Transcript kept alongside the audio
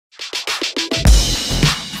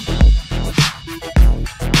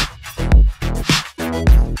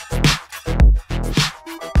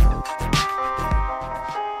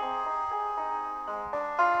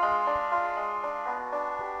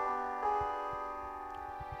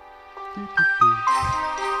That's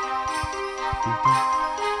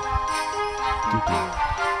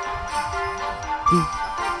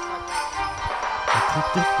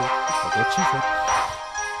what she said.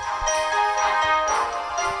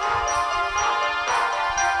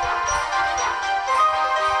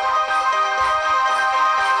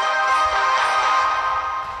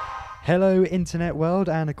 Hello internet world,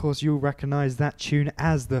 and of course you'll recognise that tune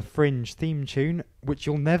as the Fringe theme tune, which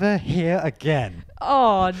you'll never hear again.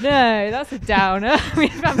 Oh no, that's a downer. We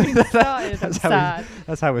haven't even started.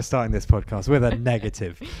 That's how we're starting this podcast, with a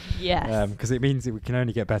negative. Yes. Because it means that we can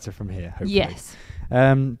only get better from here, hopefully. Yes.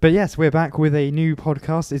 But yes, we're back with a new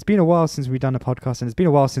podcast. It's been a while since we've done a podcast, and it's been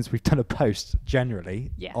a while since we've done a post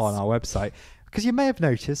generally on our website. Because you may have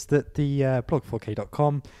noticed that the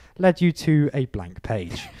blog4k.com led you to a blank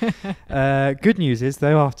page. Good news is,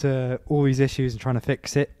 though, after all these issues and trying to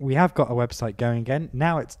fix it, we have got a website going again.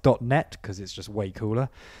 Now it's .net, because it's just way cooler.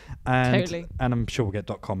 And I'm sure we'll get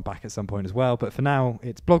 .com back at some point as well. But for now,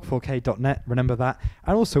 it's blog4k.net. Remember that.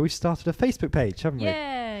 And also, we've started a Facebook page, haven't we?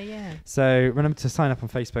 Yeah. So remember to sign up on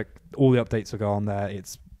Facebook. All the updates will go on there.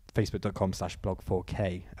 It's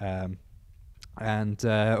facebook.com/blog4k. And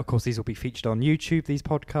of course, these will be featured on YouTube, these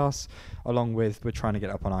podcasts, along with we're trying to get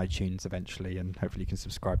up on iTunes eventually, and hopefully you can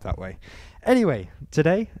subscribe that way. Anyway,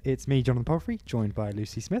 today it's me, Jonathan Palfrey, joined by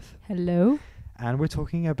Lucy Smith. Hello. And we're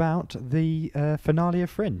talking about the finale of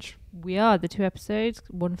Fringe. We are. The two episodes,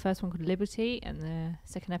 first one called Liberty, and the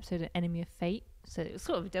second episode, Enemy of Fate. So it was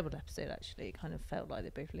sort of a double episode, actually. It kind of felt like they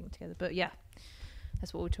both linked together. But yeah,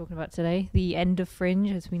 that's what we're talking about today. The end of Fringe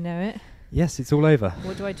as we know it. Yes, it's all over.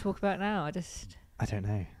 What do I talk about now? I don't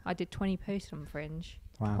know. I did 20 posts on Fringe.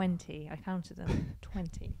 Wow. 20. I counted them.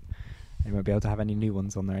 20. You won't be able to have any new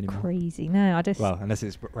ones on there anymore. Crazy. No, Well, unless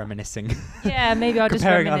it's reminiscing. Yeah, maybe I'll just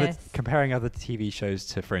reminisce. Comparing other TV shows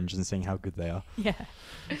to Fringe and seeing how good they are. Yeah.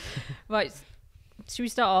 Right. Should we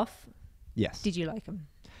start off? Yes. Did you like them?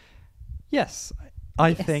 Yes.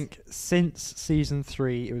 I think since season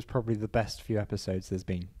 3, it was probably the best few episodes there's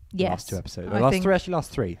been. Yes. Last 2 episodes.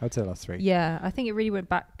 Last three. I'd say last 3. Yeah, I think it really went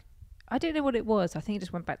back. I don't know what it was. I think it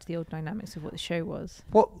just went back to the old dynamics of what the show was.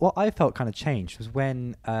 What I felt kind of changed was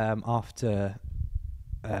when after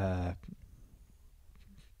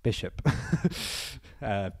Bishop.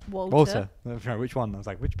 Walter. Which one? I was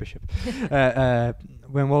like, which Bishop?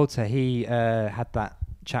 When Walter, he had that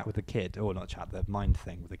chat with the kid, or not chat, the mind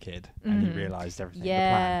thing with the kid, and he realised everything.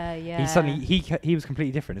 Yeah, the plan. yeah. He suddenly he was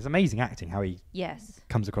completely different. It's amazing acting how he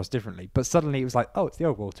comes across differently. But suddenly it was like, oh, it's the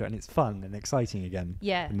old Walter, and it's fun and exciting again.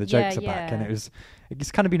 Yeah, and the jokes are back, and it's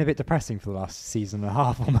kind of been a bit depressing for the last season and a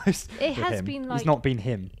half almost. It has been like, it's not been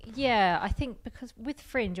him. Yeah, I think because with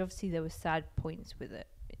Fringe, obviously there were sad points with it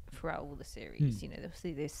throughout all the series. You know,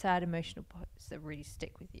 obviously there's sad emotional parts that really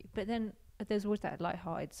stick with you, but then there's always that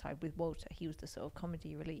light-hearted side with Walter. He was the sort of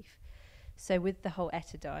comedy relief. So with the whole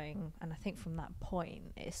Etta dying, and I think from that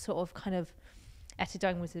point, it's sort of kind of, Etta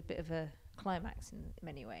dying was a bit of a climax in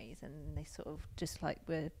many ways, and they sort of just like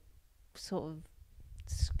were sort of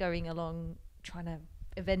scurrying along trying to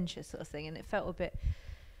avenge her sort of thing, and it felt a bit,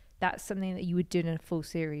 that's something that you would do in a full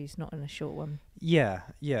series, not in a short one. Yeah.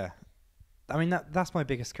 I mean, that's my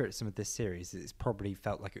biggest criticism of this series. It's probably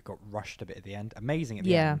felt like it got rushed a bit at the end. Amazing at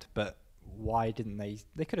the end, but why didn't they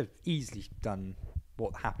could have easily done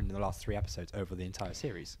what happened in the last 3 episodes over the entire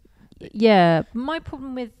series. Yeah, my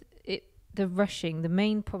problem with it, the rushing, the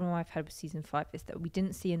main problem I've had with season 5 is that we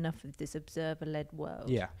didn't see enough of this observer-led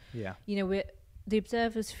world. Yeah. You know, the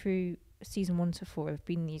observers through season 1 to 4 have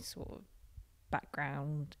been these sort of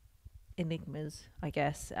background enigmas, I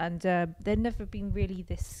guess, and they've never been really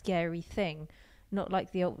this scary thing. Not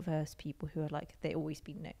like the Altverse people who are like, they've always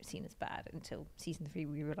been seen as bad until season 3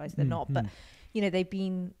 we realised they're not. But, you know, they've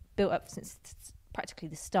been built up since practically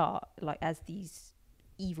the start, like as these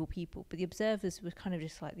evil people. But the observers were kind of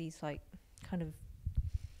just like these, like, kind of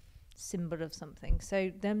symbol of something.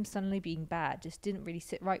 So them suddenly being bad just didn't really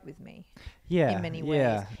sit right with me. Yeah. In many ways.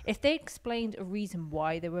 Yeah. If they explained a reason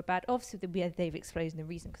why they were bad, obviously they've explained the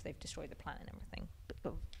reason because they've destroyed the planet and everything.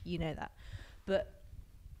 But you know that. But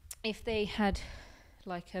if they had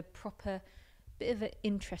like a proper bit of an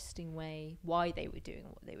interesting way why they were doing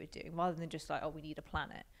what they were doing, rather than just like, oh, we need a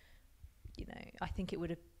planet, you know, I think it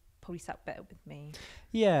would have probably sat better with me.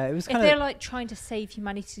 Yeah, it was if they're like trying to save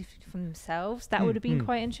humanity from themselves, that would have been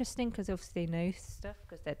quite interesting, because obviously they know stuff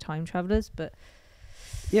because they're time travelers. But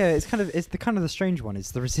yeah, it's the kind of the strange one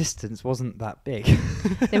is the resistance wasn't that big.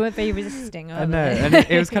 They weren't very resisting. I know, and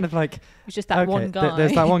it was kind of like it was just that one guy.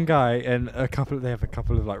 There's that one guy, and they have a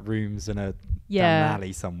couple of like rooms in a down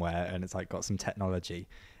alley somewhere, and it's like got some technology,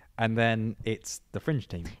 and then it's the Fringe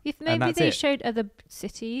team. If maybe they showed other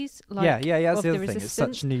cities, like that's the other thing. It's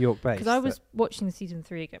such New York based. Because I was watching season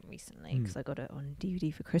 3 again recently because I got it on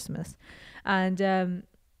DVD for Christmas, and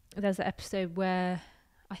there's an episode where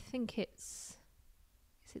I think is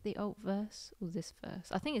it the alt verse or this verse?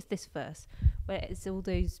 I think it's this verse where it's all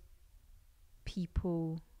those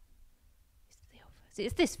people.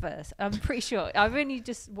 It's this verse. I'm pretty sure. I've only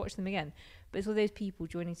just watched them again, but it's all those people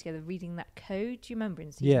joining together, reading that code. Do you remember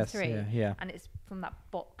in season 3? Yeah. And it's from that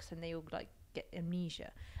box, and they all like get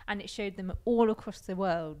amnesia, and it showed them all across the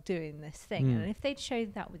world doing this thing. And if they'd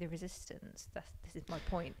showed that with the Resistance, this is my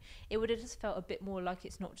point. It would have just felt a bit more like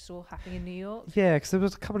it's not just all happening in New York. Yeah, because there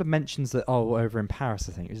was a couple of mentions that over in Paris,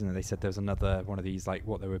 I think, isn't it? They said there was another one of these, like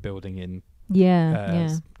what they were building in.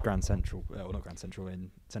 Grand Central, not Grand Central,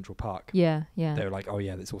 in Central Park. Yeah. They were like, oh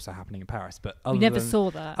yeah, that's also happening in Paris. But we never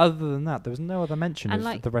saw that. Other than that, there was no other mention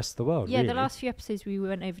of the rest of the world. Yeah, really. The last few episodes we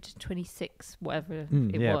went over to 26, whatever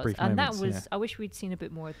it was, and that was. I wish we'd seen a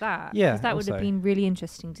bit more of that. Yeah, because that would have been really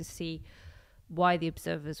interesting to see why the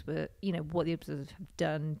observers were, what the observers have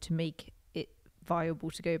done to make it viable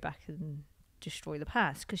to go back and destroy the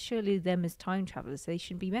past. Because surely them as time travelers, they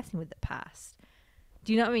shouldn't be messing with the past.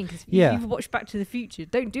 Do you know what I mean? Because if you've watched Back to the Future,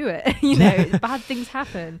 don't do it. Bad things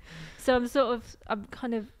happen. So I'm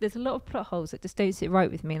kind of, there's a lot of plot holes that just don't sit right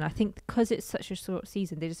with me. And I think because it's such a short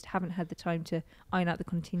season, they just haven't had the time to iron out the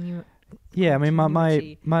continuity. Yeah, I mean,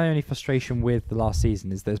 my only frustration with the last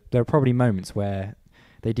season is there are probably moments where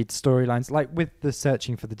they did storylines, like with the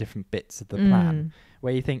searching for the different bits of the plan,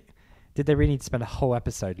 where you think, did they really need to spend a whole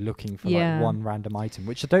episode looking for like one random item,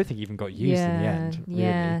 which I don't think even got used in the end. Really.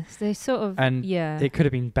 Yeah, so they sort of, it could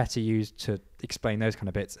have been better used to explain those kind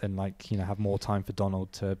of bits and like have more time for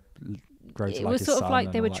Donald to grow to like his son. It was sort of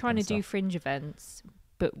like they were trying to do Fringe events,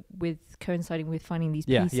 but with coinciding with finding these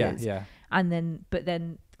pieces. Yeah. But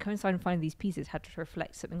then coinciding with finding these pieces had to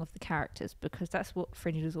reflect something of the characters, because that's what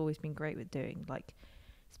Fringe has always been great with doing. Like,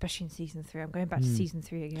 especially in season 3, I'm going back to season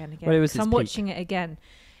 3 again. Well, I'm watching it again.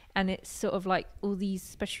 And it's sort of like all these,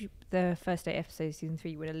 especially the first 8 episodes, season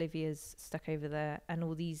 3, when Olivia's stuck over there, and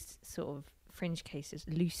all these sort of Fringe cases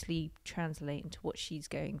loosely translate into what she's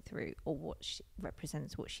going through, or what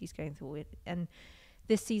represents what she's going through. And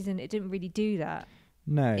this season, it didn't really do that.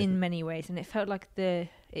 No. In many ways, and it felt like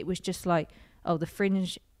it was just like, the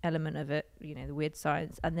Fringe element of it, the weird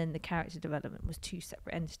science, and then the character development was 2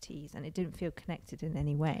 separate entities, and it didn't feel connected in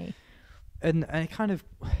any way. And it kind of.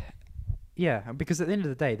 Yeah, because at the end of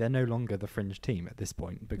the day, they're no longer the Fringe team at this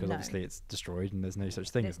point, because obviously it's destroyed and there's no such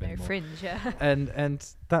thing as no anymore. Fringe, yeah. And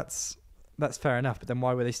that's fair enough, but then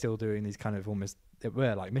why were they still doing these kind of almost, it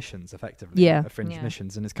were like missions effectively, Fringe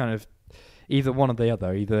missions, and it's kind of either one or the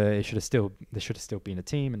other. Either there should have still been a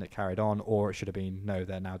team and it carried on, or it should have been no,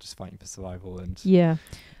 they're now just fighting for survival. And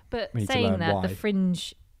but saying that, the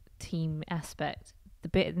Fringe team aspect, the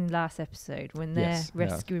bit in the last episode when they're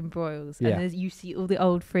rescuing Broyles and you see all the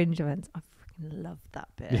old Fringe events, I freaking loved that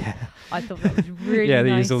bit. I thought that was really they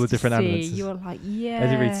nice use all the different to elements. See. You're like,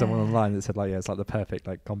 as you read someone online that said like, it's like the perfect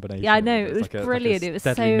like combination. I know, it was like brilliant. It was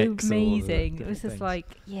so amazing. It was just things. like,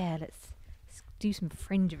 let's do some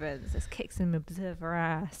Fringe events. Let's kick some Observer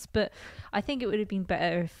ass. But I think it would have been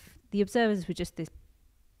better if the Observers were just this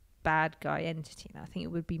bad guy entity. And I think it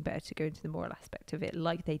would have been better to go into the moral aspect of it,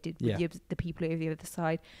 like they did with the people over the other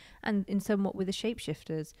side, and in somewhat with the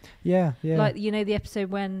shapeshifters. Like the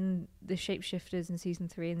episode when the shapeshifters in season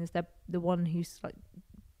 3, and there's the one who's like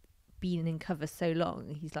been in cover so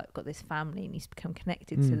long, he's like got this family and he's become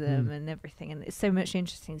connected to them and everything, and it's so much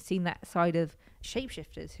interesting seeing that side of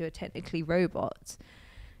shapeshifters who are technically robots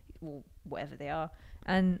or whatever they are.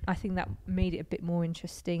 And I think that made it a bit more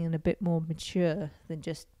interesting and a bit more mature than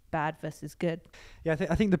just bad versus good. I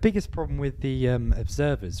think the biggest problem with the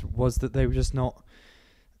observers was that they were just not,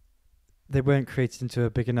 they weren't created into a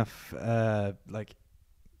big enough I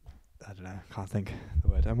don't know, can't think the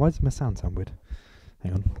word. And why does my sound sound weird?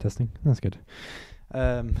 Hang on, testing. That's good.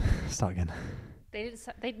 Start again. They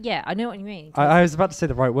didn't. I know what you mean. I was about to say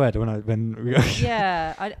the right word when we.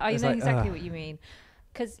 I know exactly what you mean.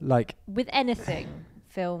 Because with anything,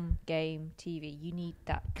 film, game, TV, you need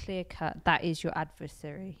that clear cut. That is your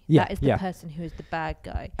adversary. That is the person who is the bad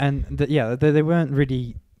guy. And they weren't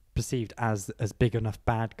really perceived as big enough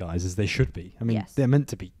bad guys as they should be. I mean, they're meant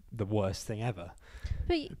to be the worst thing ever.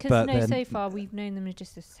 Because so far we've known them as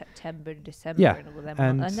just a September, December, and all them,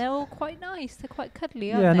 and they're all quite nice. They're quite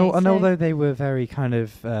cuddly, aren't they? And although they were very kind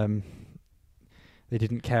of, they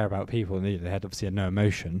didn't care about people, and they had obviously no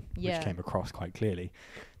emotion, which came across quite clearly.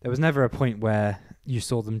 There was never a point where you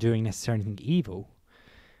saw them doing necessarily anything evil.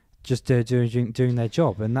 just doing their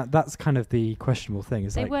job, and that's kind of the questionable thing.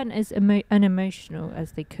 Is they weren't as unemotional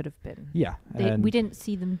as they could have been. Yeah, we didn't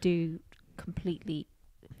see them do completely,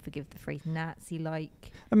 forgive the phrase,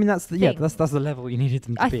 Nazi-like. I mean, that's the level you needed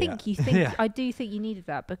them to be at. I do think you needed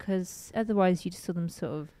that, because otherwise you just saw them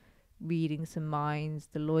sort of reading some minds,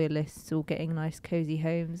 the loyalists all getting nice cozy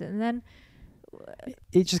homes, and then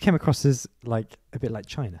it just came across as like a bit like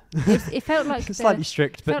China. It felt like slightly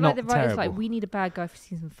strict, but not like the writers terrible. like, we need a bad guy for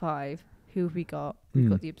season 5. Who have we got? We've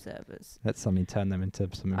got the Observers. Let's suddenly turn them into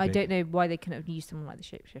something. I big. don't know why they couldn't have used someone like the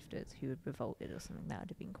Shapeshifters who had revolted or something. That would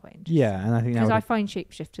have been quite interesting. Yeah, and I think because I find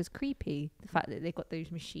Shapeshifters creepy. The fact that they've got those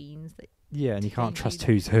machines that. Yeah, and you can't trust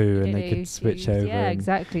who's who, and they could switch over. Yeah,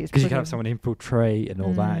 exactly. Because you can have someone infiltrate and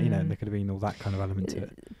all that, and there could have been all that kind of element to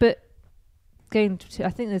it. But going to, I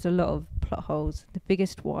think there's a lot of plot holes. The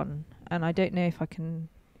biggest one, and I don't know if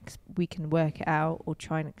we can work it out or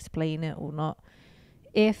try and explain it or not.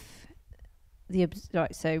 If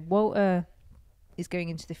so Walter is going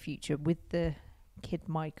into the future with the kid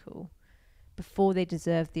Michael before they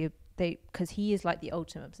deserve because he is like the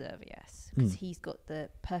ultimate observer, yes, because he's got the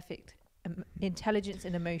perfect intelligence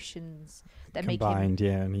and emotions that combined, make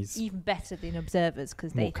him and he's even better than observers,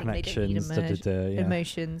 because they think they don't need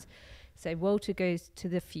emotions. So Walter goes to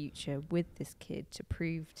the future with this kid to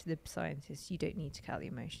prove to the scientists you don't need to count the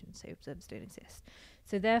emotions, so observers don't exist.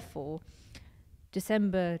 So therefore,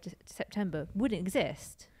 September wouldn't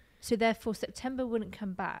exist. So therefore, September wouldn't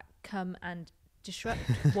come and disrupt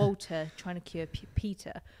Walter trying to cure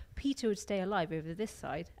Peter. Peter would stay alive over this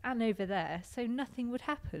side and over there, so nothing would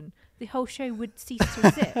happen. The whole show would cease to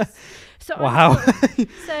exist. So wow.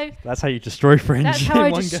 So that's how you destroy Fringe. That's how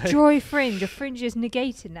I destroy Fringe. A Fringe is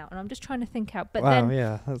negated now, and I'm just trying to think out. But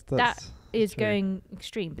that is true. Going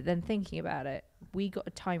extreme. But then thinking about it, we got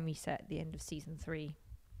a time reset at the end of season 3.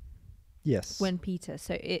 Yes. When Peter,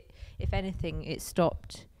 so if anything, it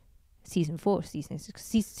stopped season 4.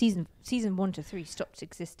 Season 1 to 3 stopped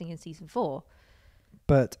existing in season 4.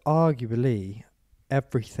 But arguably,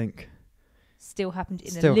 everything still happened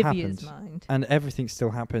in Olivia's mind, and everything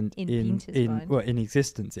still happened in Peter's mind. Well, in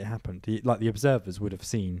existence, it happened. Like the observers would have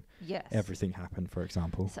seen everything happen, for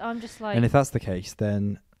example. So I'm just like, and if that's the case,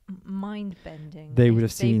 then mind bending. They would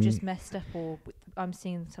have seen just messed up, or I'm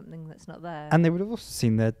seeing something that's not there. And they would have also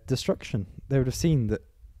seen their destruction. They would have seen that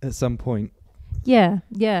at some point. Yeah.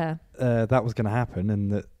 That was going to happen,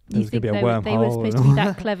 and that there was going to be a wormhole. They were supposed to be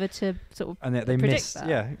that clever to sort of and they missed that.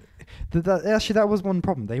 Yeah. Actually, that was one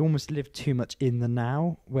problem. They almost lived too much in the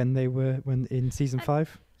now when in season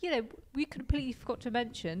 5. You know, we completely forgot to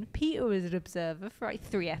mention Peter was an observer for like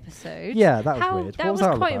 3 episodes. Yeah, that was weird. That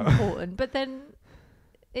was quite important, but then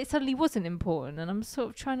it suddenly wasn't important, and I'm sort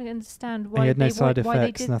of trying to understand why they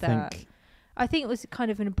did that. I think it was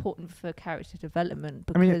kind of important for character development.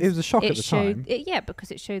 Because it was a shock at the time.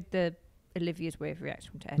 Because it showed Olivia's way of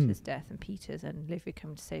reaction to Etta's death and Peter's, and Olivia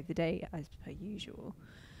coming to save the day as per usual.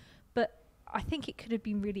 But I think it could have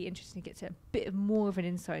been really interesting to get to a bit more of an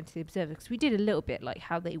insight into the observer, because we did a little bit like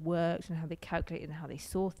how they worked and how they calculated and how they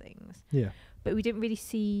saw things. Yeah. But we didn't really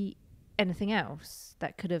see anything else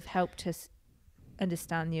that could have helped us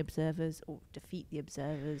understand the observers or defeat the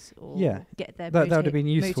observers or get their that would have been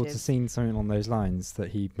useful to see something on those lines,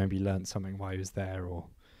 that he maybe learnt something while he was there,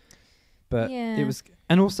 it was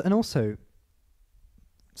and also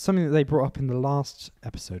something that they brought up in the last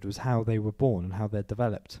episode was how they were born and how they're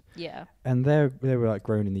developed. Yeah. And they were like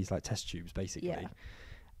grown in these like test tubes basically. Yeah.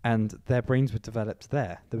 And their brains were developed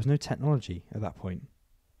there. There was no technology at that point.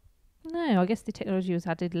 No, I guess the technology was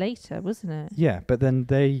added later, wasn't it? Yeah, but then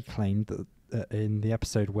they claimed that in the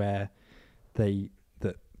episode where that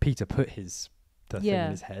Peter put the thing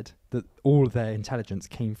in his head, that all of their intelligence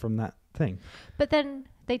came from that thing. But then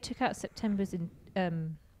they took out September's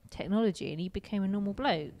technology, and he became a normal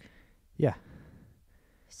bloke. Yeah.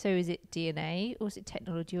 So is it DNA, or is it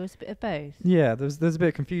technology, or is it a bit of both? Yeah, there's a bit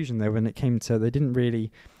of confusion there when it came to, they didn't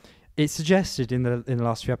really. It suggested in the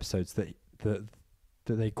last few episodes that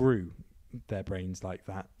they grew their brains like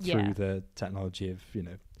that through the technology of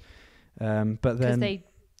but then because they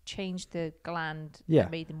changed the gland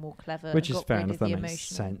that made them more clever, which is fair enough, that makes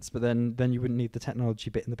sense. But then you wouldn't need the technology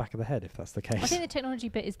bit in the back of the head if that's the case. I think the technology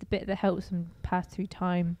bit is the bit that helps them pass through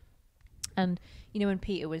time. And when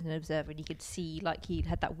Peter was an observer and he could see, like, he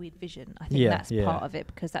had that weird vision, I think that's part of it,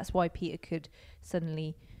 because that's why Peter could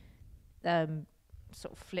suddenly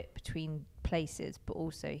sort of flip between places, but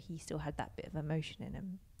also he still had that bit of emotion in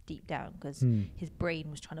him deep down, because his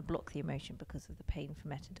brain was trying to block the emotion because of the pain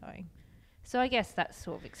from Etta dying. So I guess that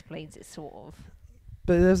sort of explains it, sort of.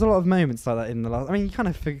 But there's a lot of moments like that in the last. I mean, you kind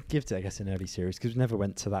of forgived it, I guess, in early series because we never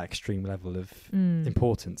went to that extreme level of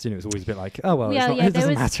importance. It was always a bit like, oh well, it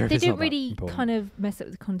doesn't matter. They if it's didn't not really that kind of mess up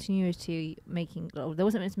the continuity, there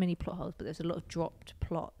wasn't as many plot holes, but there's a lot of dropped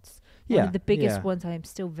plots. One of the biggest ones I am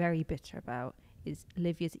still very bitter about is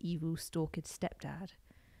Olivia's evil stalkered stepdad.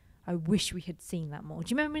 I wish we had seen that more. Do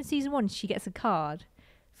you remember in season 1 she gets a card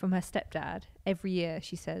from her stepdad every year?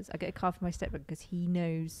 She says, "I get a card from my stepdad because he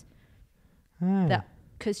knows." That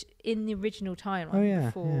because in the original timeline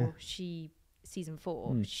before season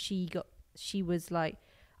 4 she was like,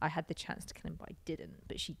 I had the chance to kill him but I didn't,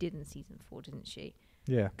 but she did in season 4, didn't she?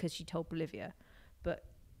 Because she told Bolivia. But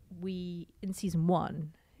in season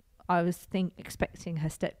 1 I was expecting her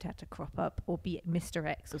stepdad to crop up or be Mr.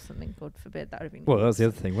 X or something. God forbid, that would have been. Well, that was the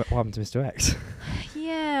other thing. What happened to Mr. X?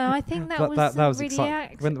 Yeah, I think that was really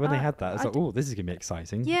exciting. When they had that, I was like, oh, this is gonna be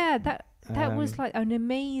exciting. Yeah, that was like an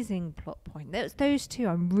amazing plot point. Those two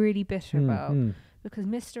I'm really bitter about because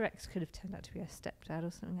Mr. X could have turned out to be her stepdad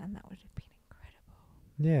or something, and that would have been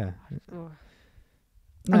incredible. Yeah.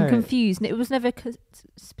 I'm confused. It was never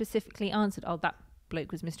specifically answered. Oh, that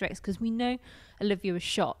bloke was Mr. X, because we know Olivia was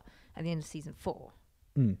shot at the end of season 4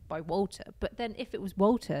 by Walter. But then if it was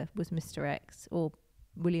Walter was Mr. X or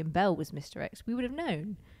William Bell was Mr. X, we would have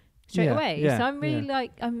known straight away. So I'm really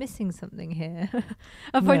like, I'm missing something here.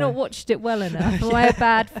 Have I not watched it well enough? Am I a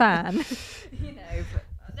bad fan?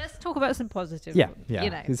 But let's talk about some positive.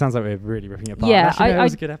 It sounds like we're really ripping it apart. Yeah, actually, it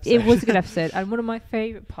was a good episode. It was a good episode, and one of my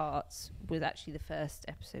favourite parts was actually the first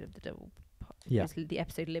episode of the double. It's the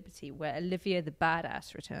episode Liberty, where Olivia the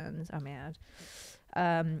badass returns. I may add,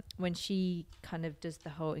 when she kind of does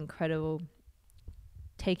the whole incredible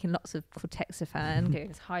taking lots of cortexiphan,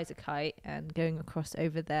 going as high as a kite and going across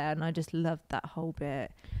over there, and I just loved that whole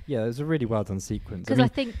bit. Yeah, it was a really well done sequence. Because I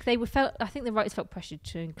think the writers felt pressured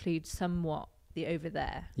to include somewhat the over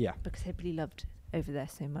there. Yeah. Because they really loved over there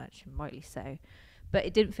so much, and rightly so. But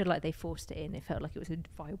it didn't feel like they forced it in. It felt like it was a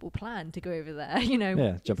viable plan to go over there,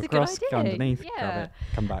 Yeah, jump across, go underneath, grab it,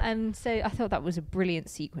 come back. And so I thought that was a brilliant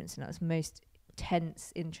sequence, and that was the most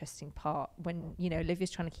tense, interesting part when, Olivia's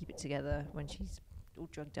trying to keep it together when she's all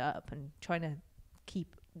drugged up and trying to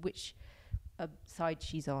keep which side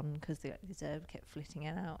she's on, because the reserve kept flitting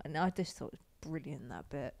in and out. And I just thought it was brilliant, that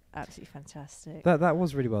bit. Absolutely fantastic. That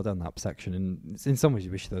was really well done, that section, and in some ways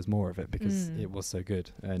you wish there was more of it because it was so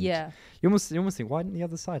good. And you almost think, why didn't the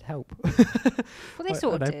other side help? Well, they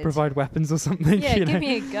sort of did. Provide weapons or something. Yeah, give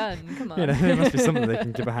me a gun. Come on. There must be something they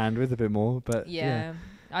can give a hand with a bit more. But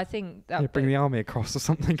I think that bring the army across or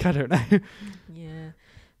something. I don't know. Yeah.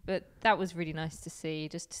 But that was really nice to see,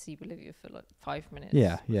 just to see Bolivia for like 5 minutes.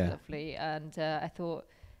 Yeah. Lovely. And I thought,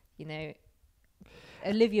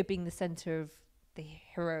 Olivia being the centre of the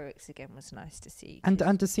heroics again was nice to see.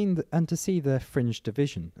 And to see the Fringe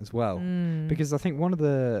division as well. Because I think one of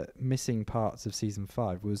the missing parts of season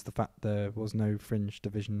 5 was the fact there was no Fringe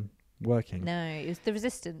division working. No, it was the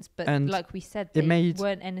Resistance, but and like we said, they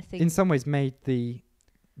weren't anything. In some ways, made the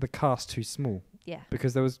cast too small. Yeah.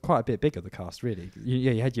 Because there was quite a bit bigger, the cast, really.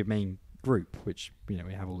 You had your main group, which, we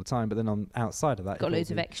have all the time, but then on outside of that... Got loads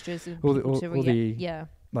of extras. And all the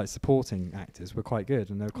like, supporting actors were quite good,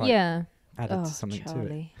 and they were quite added to something to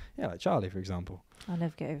it. Yeah, like Charlie, for example. I'll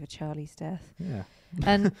never get over Charlie's death. Yeah.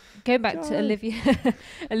 And going back to Olivia,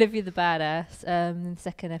 Olivia the badass, in the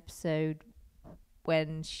second episode,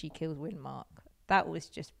 when she kills Windmark, that was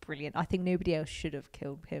just brilliant. I think nobody else should have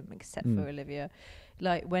killed him except for Olivia.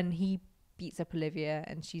 Like, when he beats up Olivia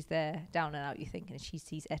and she's there down and out, you think, and she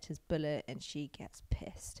sees Etta's bullet and she gets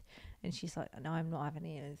pissed and she's like, no, I'm not having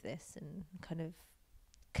any of this, and kind of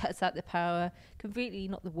cuts out the power completely,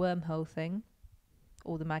 not the wormhole thing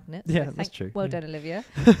or the magnets. Yeah, that's true. Well done, Olivia,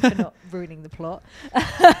 for not ruining the plot.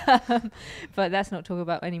 But let's not talk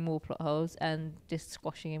about any more plot holes. And just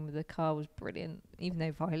squashing him with the car was brilliant, even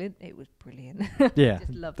though violent. It was brilliant. Yeah, just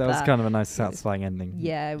loved that was kind of a nice, satisfying ending.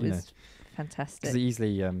 Yeah, it was fantastic. Because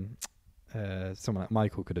easily, someone like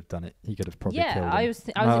Michael could have done it. He could have probably killed him.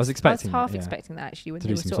 I was expecting that actually, when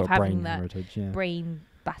they were sort of having that brain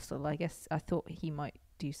battle. I guess I thought he might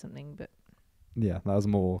do something, but yeah, that was a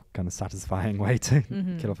more kind of satisfying way to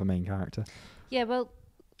kill off a main character. Yeah, well,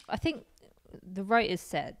 I think the writers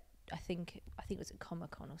said, I think it was at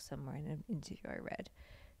Comic-Con or somewhere in an interview I read,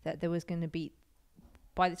 that there was going to be,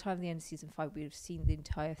 by the time of the end of season 5, we'd have seen the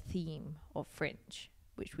entire theme of Fringe,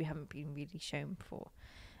 which we haven't been really shown before.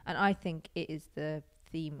 And I think it is the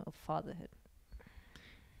theme of fatherhood.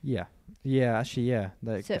 Yeah, actually, yeah.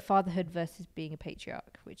 So fatherhood versus being a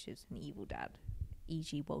patriarch, which is an evil dad,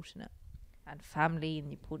 e.g. Walter, and family and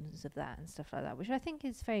the importance of that and stuff like that, which I think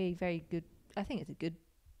is very, very good. I think it's a good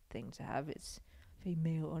thing to have. It's very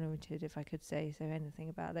male-oriented, if I could say so. Anything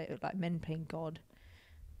about it, like men playing God,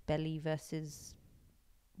 Belly versus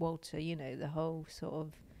Walter. You know, the whole sort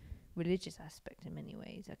of religious aspect in many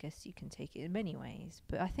ways. I guess you can take it in many ways,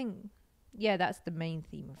 but I think, yeah, that's the main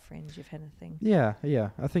theme of Fringe, if anything. Yeah.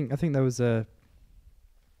 I think there was a.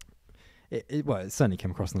 It certainly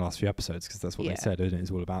came across in the last few episodes because that's what they said, isn't it?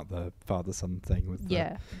 It's all about the father-son thing with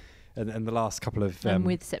and the last couple of and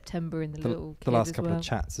with September and the last couple of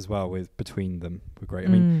chats as well between them were great. I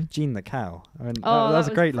mean, Jean the cow. I mean, that was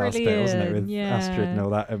a great last bit, wasn't it? With Astrid and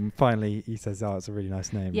all that. And finally, he says, "Oh, it's a really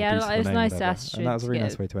nice name." Yeah, it was nice, Astrid. And that was a really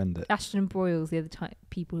nice way to end it. Astrid and Broyles, the other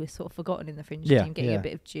people who are sort of forgotten in the Fringe team, getting a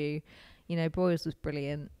bit of due. You know, Broyles was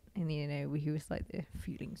brilliant. And, you know, he was like, the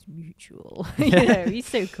feelings mutual. You know, he's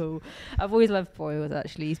so cool. I've always loved Broyles,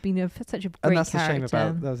 actually. He's been such a great character. And that's the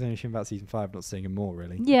shame that was the only shame about season 5, not seeing him more,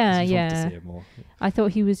 really. Yeah. To see him more. I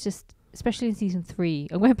thought he was just, especially in season 3.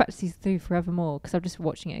 I went back to season 3 forevermore because I'm just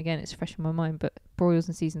watching it again. It's fresh in my mind. But Broyles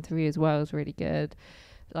in season 3 as well is really good.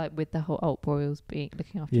 Like with the whole Alt Broyles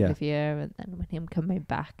looking after Olivia, and then when him coming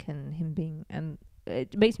back and him being...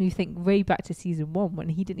 it makes me think way back to season 1 when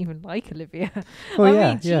he didn't even like Olivia.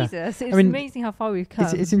 Well, Jesus, it's amazing how far we've come.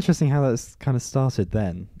 It's interesting how that's kind of started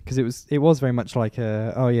then, because it was very much like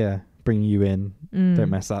bringing you in,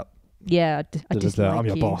 don't mess up. Yeah, I'm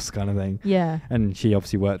your boss kind of thing. Yeah, and she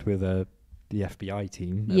obviously worked with the FBI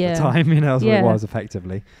team at the time, you know, that's what it was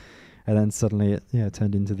effectively, and then suddenly it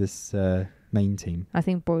turned into this main team. I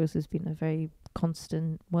think Broyles has been a very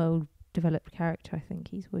constant, well-developed character. I think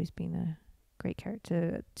he's always been a great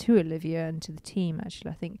character to Olivia and to the team.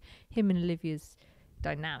 Actually, I think him and Olivia's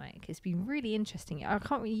dynamic has been really interesting. You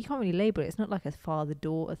can't really label it. It's not like a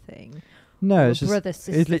father-daughter thing. No, it's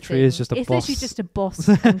brother-sister. It literally is just a boss. It's literally just a boss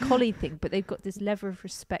and colleague thing. But they've got this level of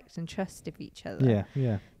respect and trust of each other.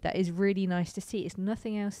 Yeah. That is really nice to see. It's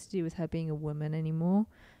nothing else to do with her being a woman anymore,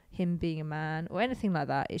 him being a man, or anything like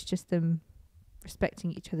that. It's just them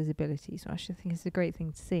respecting each other's abilities. So I actually think it's a great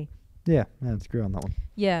thing to see. Yeah, I'd agree on that one.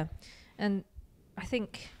 Yeah, and I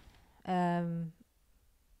think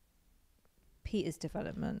Peter's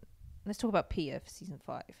development. Let's talk about Peter for season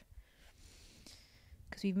 5,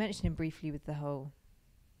 because we've mentioned him briefly with the whole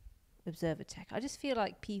observer tech. I just feel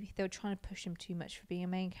like they were trying to push him too much for being a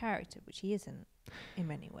main character, which he isn't in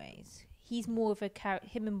many ways. He's more of a character.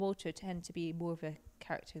 Him and Walter tend to be more of a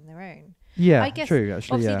character in their own. Yeah, I guess true.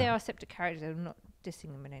 Actually, obviously they are separate characters. I'm not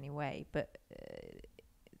dissing them in any way, but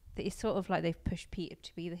it's sort of like they've pushed Peter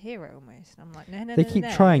to be the hero almost. And I'm like, no. They keep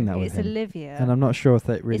trying that with him. It's Olivia, and I'm not sure if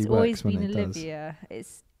that really works when it does. It's always been Olivia.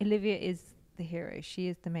 Olivia is the hero. She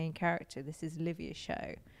is the main character. This is Olivia's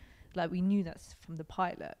show. Like, we knew that's from the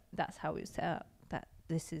pilot. That's how it was set up. That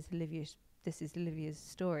this is Olivia's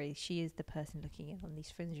story. She is the person looking in on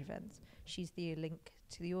these Fringe events. She's the link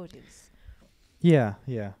to the audience. Yeah.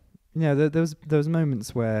 There was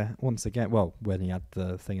moments where, once again, when he had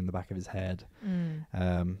the thing in the back of his head,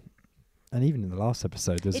 and even in the last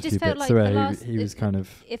episode, there's a few bits where he was kind of...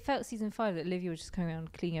 It felt season 5 that Olivia was just coming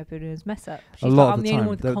around cleaning up everyone's mess up. She's a lot of the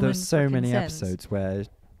time. There were so many episodes where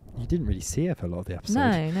you didn't really see her for a lot of the episodes.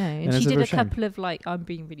 No. And she did a couple of, like, I'm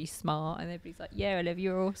being really smart, and everybody's like, yeah,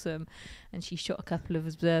 Olivia, you're awesome. And she shot a couple of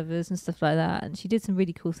observers and stuff like that, and she did some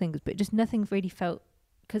really cool things, but just nothing really felt...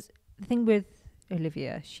 Because the thing with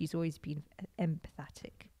Olivia, she's always been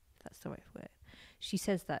empathetic. That's the right word. She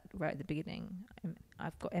says that right at the beginning.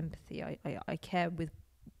 I've got empathy. I care with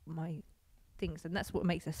my things, and that's what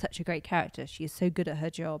makes her such a great character. She is so good at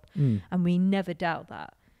her job, and we never doubt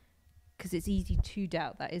that, because it's easy to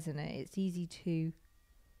doubt that, isn't it? It's easy to...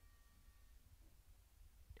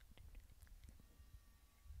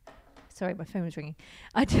 Sorry, my phone was ringing.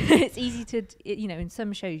 It's easy to, in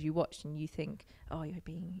some shows you watch and you think, oh,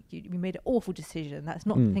 you made an awful decision. That's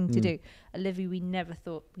not the thing to do. Olivia, we never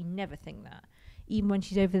think that. Even when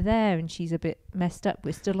she's over there and she's a bit messed up,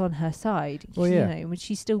 we're still on her side. Well, when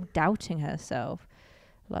she's still doubting herself,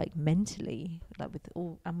 like mentally, like with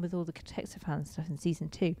all the Texafan stuff in season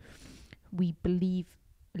 2, we believe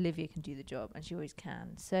Olivia can do the job, and she always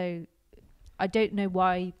can. So I don't know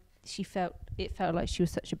why it felt like she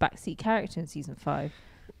was such a backseat character in season 5.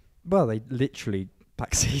 Well, they literally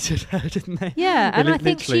backseated her, didn't they? Yeah, and I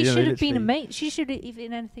think she should have been a mate. She should have, if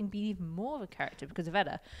in anything, been even more of a character because of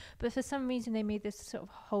Ella. But for some reason, they made this sort of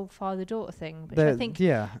whole father-daughter thing, which I think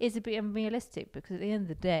is a bit unrealistic, because at the end of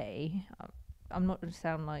the day, I'm not going to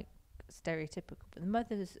sound like stereotypical, but the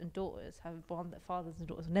mothers and daughters have a bond that fathers and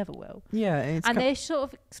daughters never will. Yeah, and they sort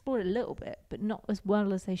of explored it a little bit, but not as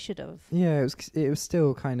well as they should have. Yeah, it was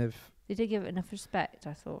still kind of... They did give it enough respect,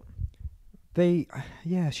 I thought. I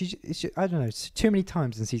don't know, too many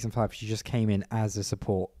times in season 5 she just came in as a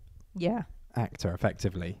support. Yeah. actor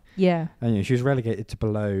effectively. Yeah. And she was relegated to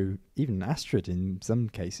below even Astrid in some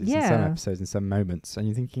cases, in some episodes, in some moments. And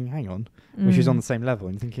you're thinking, hang on, when she was on the same level,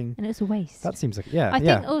 and you're thinking, and it's a waste. That seems like I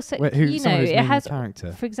think also it has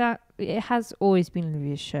character. For example, it has always been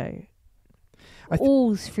Olivia's show.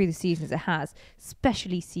 All through the seasons it has,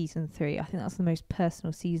 especially season 3. I think that's the most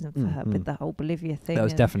personal season for her with the whole Bolivia thing. That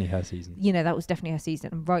was definitely her season. That was definitely her season,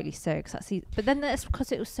 and rightly so. But then that's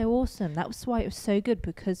because it was so awesome. That was why it was so good,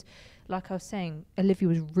 because, like I was saying, Olivia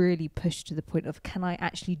was really pushed to the point of, can I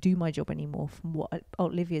actually do my job anymore from what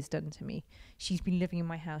Olivia's done to me? She's been living in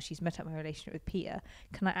my house. She's met up my relationship with Peter.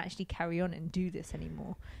 Can I actually carry on and do this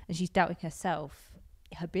anymore? And she's doubting herself,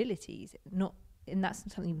 her abilities, and that's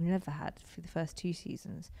something we've never had for the first 2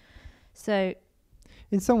 seasons. So,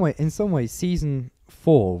 in some ways, season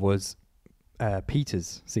 4 was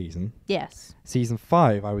Peter's season. Yes. Season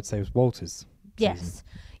 5, I would say, was Walter's. Yes. Season.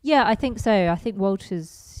 Yeah, I think so. I think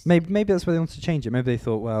Walter's. Maybe that's why they wanted to change it. Maybe they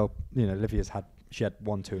thought, well, Olivia's had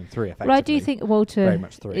 1, 2, and 3. Effectively. Well, I do think Walter very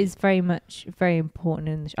much 3. is very important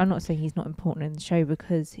in the show. I'm not saying he's not important in the show,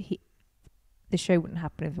 because the show wouldn't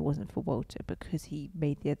happen if it wasn't for Walter, because he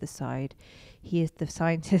made the other side. He is the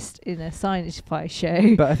scientist in a sci-fi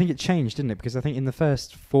show. But I think it changed, didn't it? Because I think in the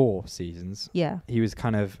first 4 seasons, he was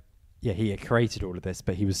kind of, he had created all of this,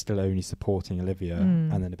 but he was still only supporting Olivia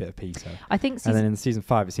and then a bit of Peter. I think. And then in season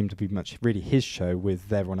 5, it seemed to be really his show,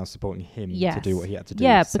 with everyone else supporting him to do what he had to do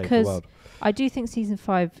to save the world. I do think season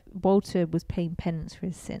 5, Walter was paying penance for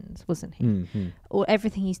his sins, wasn't he? Mm-hmm. Or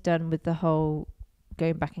everything he's done with the whole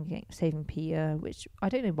going back and saving Peter, which I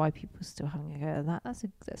don't know why people are still having a go at that.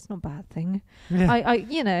 That's not a bad thing. Yeah.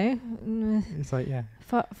 It's like,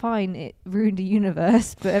 fine, it ruined a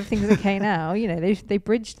universe, but everything's okay now. They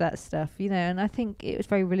bridged that stuff, and I think it was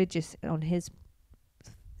very religious on his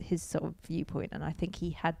sort of viewpoint, and I think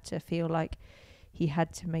he had to feel like he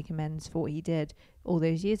had to make amends for what he did all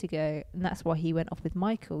those years ago, and that's why he went off with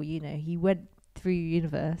Michael. He went through the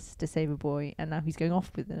universe to save a boy, and now he's going off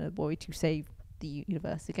with another boy to save the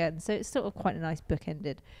universe again. So it's sort of quite a nice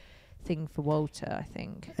bookended thing for Walter, I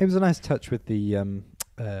think. It was a nice touch with the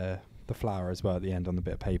flower as well at the end on the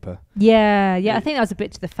bit of paper. Yeah, I think that was a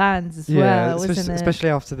bit to the fans as well, wasn't it? Especially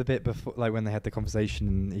after the bit before, like when they had the conversation,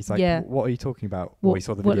 and he's like, what are you talking about? He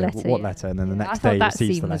saw the video, what letter? And then the next day he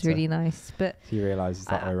receives the letter. That scene was really nice, but he realises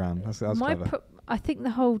that way around. That was clever. I think the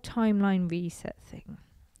whole timeline reset thing,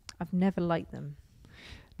 I've never liked them.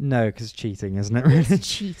 No, because it's cheating, isn't it? Really, it's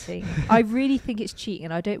cheating. I really think it's cheating,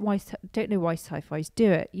 and I don't know why sci-fi's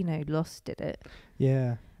do it. Lost did it.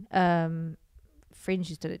 Yeah. Fringe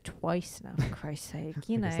has done it twice now, for Christ's sake.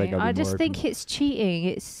 I just think it's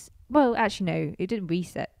cheating. Actually, no, it didn't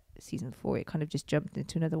reset season 4. It kind of just jumped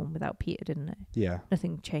into another one without Peter, didn't it? Yeah.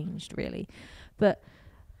 Nothing changed really, but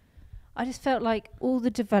I just felt like all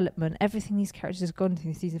the development, everything these characters have gone through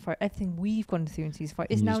in season 5, everything we've gone through in season 5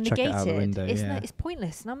 is now negated. It's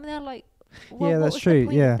pointless. And I'm there like, that's true.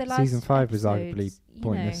 Season 5 was arguably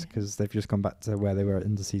pointless, because they've just gone back to where they were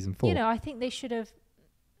into season 4. I think they should have,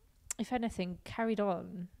 if anything, carried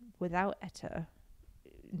on without Etta,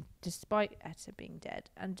 despite Etta being dead,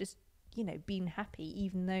 and just being happy,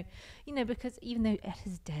 even though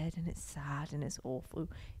Etta's dead and it's sad and it's awful,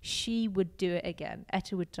 she would do it again.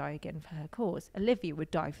 Etta would die again for her cause. Olivia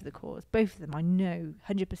would die for the cause. Both of them, I know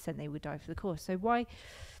 100% they would die for the cause. So why?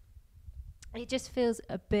 It just feels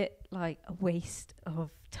a bit like a waste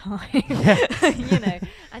of time,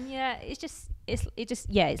 And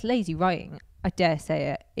it's lazy writing. I dare say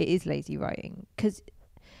it. It is lazy writing, because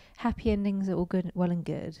happy endings are all well and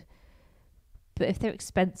good. But if they're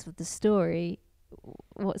expensive of the story,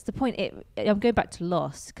 what's the point? I'm going back to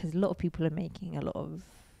Lost, because a lot of people are making a lot of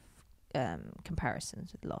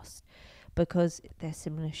comparisons with Lost, because they're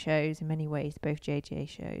similar shows in many ways, both JJ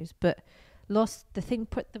shows. But Lost, the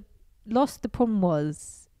problem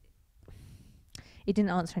was it didn't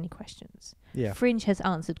answer any questions. Yeah. Fringe has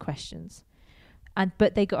answered questions,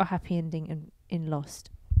 but they got a happy ending in Lost,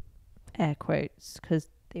 air quotes, because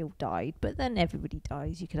they all died, but then everybody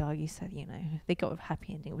dies, you could argue, so they got a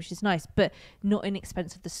happy ending, which is nice, but not in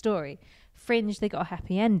expense of the story. Fringe, they got a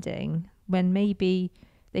happy ending when maybe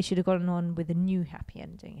they should have gone on with a new happy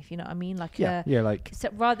ending, if you know what I mean. So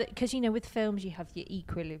rather, because with films you have your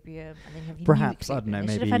equilibrium and then you have your perhaps new I don't know,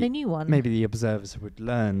 maybe should have had a new one. Maybe the observers would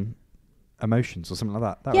learn emotions or something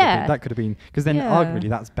like that. That could have been, because then arguably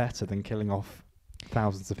that's better than killing off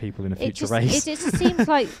thousands of people in a future race. It just seems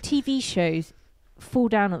like TV shows fall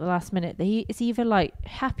down at the last minute. It's either like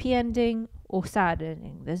happy ending or sad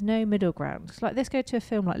ending. There's no middle ground. It's like, let's go to a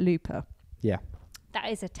film like Looper. Yeah.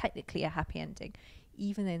 That is technically a happy ending,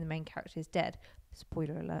 even though the main character is dead.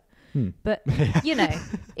 Spoiler alert. But you know,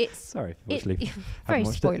 it's sorry. Very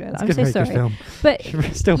spoiler. I'm so sorry. But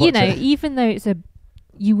you know, even though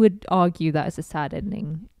you would argue that it's a sad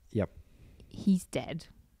ending. Yep. He's dead.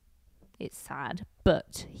 It's sad,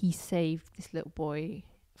 but he saved this little boy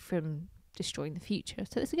from destroying the future,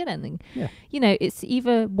 so it's a good ending. Yeah. You know, it's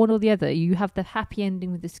either one or the other. You have the happy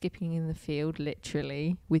ending with the skipping in the field,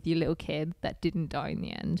 literally, with your little kid that didn't die in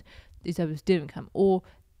the end. These others didn't come. Or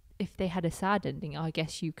if they had a sad ending, I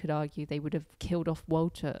guess you could argue they would have killed off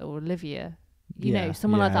Walter or Olivia. You know,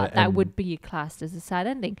 someone like that. That would be classed as a sad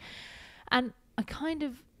ending. And I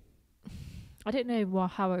don't know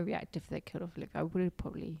how I react if they killed off Olivia. I would have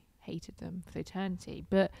probably hated them for eternity,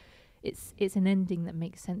 but it's an ending that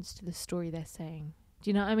makes sense to the story they're saying. Do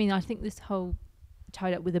you know what I mean? I think this whole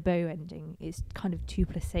tied up with a bow ending is kind of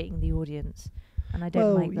duplicating the audience, and I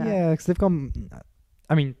don't like that. Yeah, because they've gone.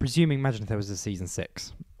 I mean, imagine if there was a season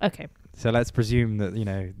 6. Okay. So let's presume that, you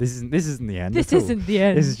know, this isn't the end. This isn't the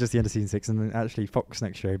end. This is just the end of season 6, and then actually Fox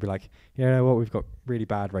next year would be like, you know what, we've got really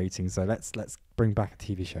bad ratings, so let's bring back a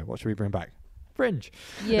TV show. What should we bring back? Fringe.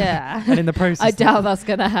 Yeah. And in the process, I doubt that's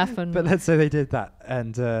going to happen. But let's say they did that,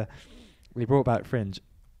 and they brought back Fringe.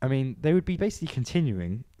 I mean, they would be basically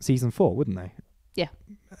continuing season 4, wouldn't they? Yeah.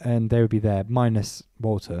 And they would be there minus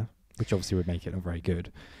Walter, which obviously would make it not very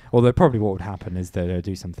good. Although probably what would happen is that they'd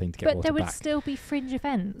do something to get Walter back. But there would still be Fringe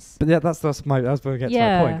events. But yeah, that's where I was going to get to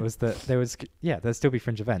my point, was that there'd still be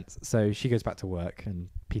Fringe events. So she goes back to work and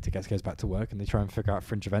Peter goes back to work, and they try and figure out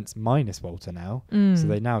Fringe events minus Walter now. So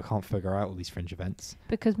they now can't figure out all these Fringe events.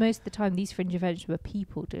 Because most of the time these Fringe events were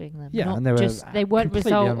people doing them. Yeah, and they weren't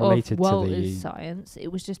result of Walter's science. It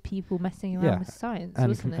was just people messing around with science,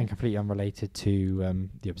 wasn't it? And completely unrelated to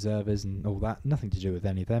the observers and all that. Nothing to do with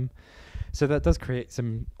any of them. So that does create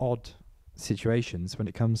some odd situations when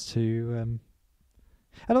it comes to and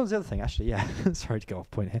that was the other thing, actually. Sorry to go off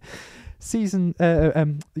point here.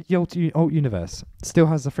 The alt universe still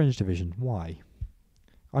has a Fringe division. Why?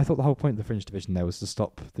 I thought the whole point of the Fringe division there was to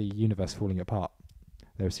stop the universe falling apart.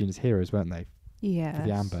 They were seen as heroes, weren't they? Yeah. For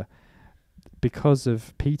the Amber. Because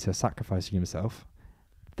of Peter sacrificing himself,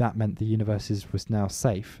 that meant the universes was now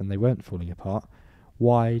safe and they weren't falling apart.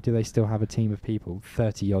 Why do they still have a team of people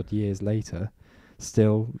 30 odd years later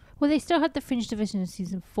still? Well, they still had the Fringe division in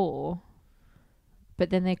season 4, but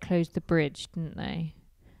then they closed the bridge, didn't they?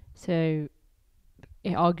 So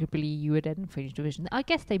arguably you would end Fringe division. I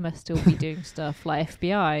guess they must still be doing stuff like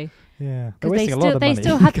FBI. Yeah, because they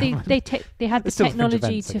still had they had the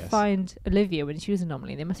technology to find Olivia when she was an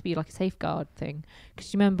anomaly. There must be like a safeguard thing,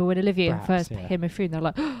 because you remember when Olivia first came through, and they're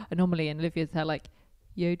like anomaly, and Olivia's there like,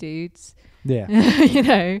 yo dudes, you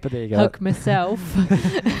know, but there you go. Hug myself.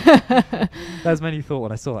 That's many thought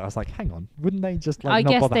when I saw that. I was like, hang on, wouldn't they just like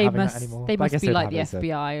not bother having that anymore? They must be like the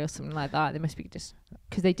FBI or something like that. They must be just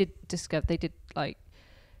because they did like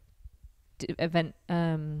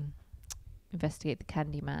investigate the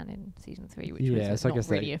Candyman in season 3, which was so not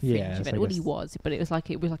really a Fringe event. Well, he was, but it was like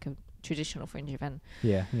a traditional Fringe event.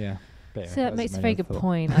 Yeah. But so that makes a very good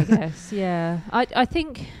point, I guess. Yeah, I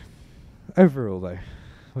think overall though,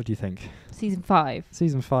 what do you think? Season 5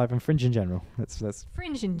 and Fringe in general. Let's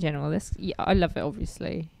Fringe in general. I love it.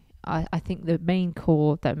 Obviously, I think the main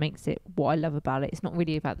core that makes it what I love about it. It's not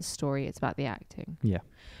really about the story. It's about the acting. Yeah,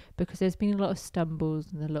 because there's been a lot of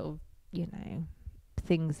stumbles and a lot of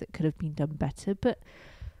things that could have been done better. But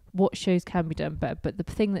what shows can be done better. But the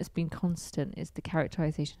thing that's been constant is the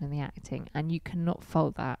characterization and the acting, and you cannot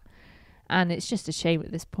fault that. And it's just a shame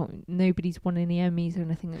at this point. Nobody's won any Emmys or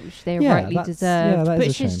anything which they rightly deserved.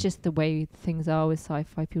 Which is just the way things are with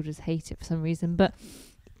sci-fi. People just hate it for some reason. But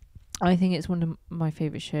I think it's one of my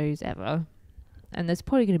favourite shows ever. And there's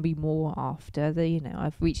probably going to be more after.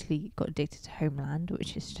 I've recently got addicted to Homeland,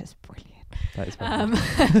 which is just brilliant. That is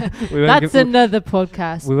that's another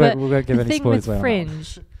podcast. We won't give any spoilers away. The thing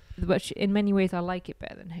with Fringe, which in many ways I like it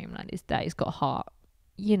better than Homeland, is that it's got heart.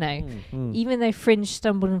 Even though Fringe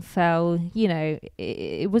stumbled and fell,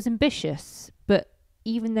 it was ambitious. But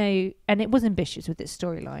and it was ambitious with its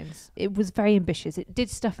storylines. It was very ambitious. It did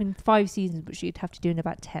stuff in 5 seasons, which you'd have to do in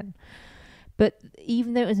about 10. But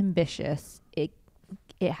even though it was ambitious, it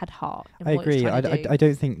had heart. I agree. I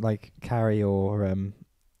don't think like Carrie or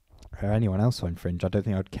anyone else on Fringe, I don't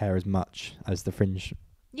think I'd care as much as the Fringe.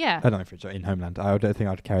 Yeah. Not Fringe, in Homeland. I don't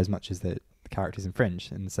think I'd care as much as the characters in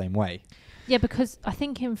Fringe in the same way. Yeah, because I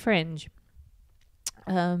think in Fringe,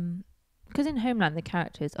 because in Homeland the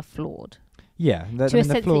characters are flawed. To a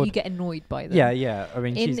sense that you get annoyed by them. Yeah. I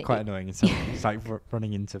mean, she's quite annoying, and so she's like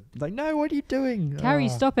running into like, no, what are you doing? Carrie,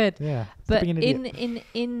 stop it. Yeah. But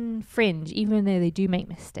in Fringe, even though they do make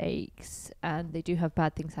mistakes and they do have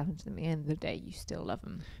bad things happen to them, at the end of the day, you still love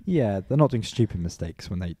them. Yeah, they're not doing stupid mistakes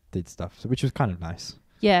when they did stuff, which was kind of nice.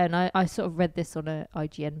 Yeah, and I sort of read this on a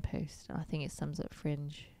IGN post, and I think it sums up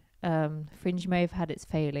Fringe. Fringe may have had its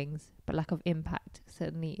failings, but lack of impact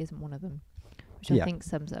certainly isn't one of them. Which I think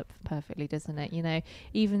sums up perfectly, doesn't it? You know,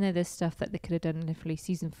 even though there's stuff that they could have done differently,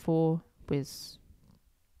 season 4 was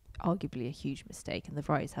arguably a huge mistake, and the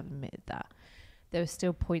writers have admitted that. There were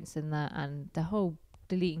still points in that, and the whole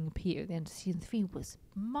deleting Peter at the end of season 3 was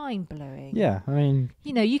mind-blowing. Yeah, I mean,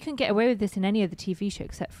 you know, you can get away with this in any other TV show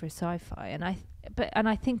except for a sci-fi, and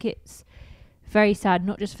I think it's very sad,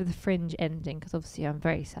 not just for the Fringe ending, because obviously I'm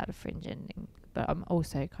very sad of Fringe ending, but I'm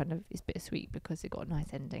also kind of, it's bittersweet because it got a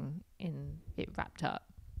nice ending in it wrapped up.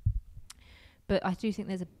 But I do think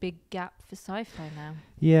there's a big gap for sci-fi now.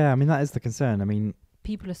 Yeah, I mean, that is the concern. I mean,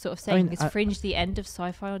 people are sort of saying, is Fringe the end of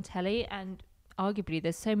sci-fi on telly? And arguably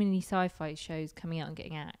there's so many sci-fi shows coming out and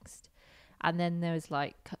getting axed. And then there's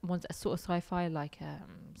like ones that are sort of sci-fi, like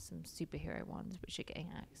some superhero ones, which are getting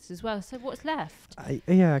axed as well. So what's left?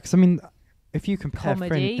 Yeah, because I mean, if you compare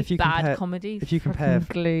comedy, comedy, if you compare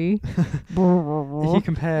Glue, if you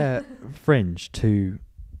compare Fringe to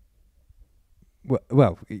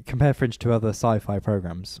compare Fringe to other sci-fi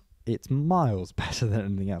programs, it's miles better than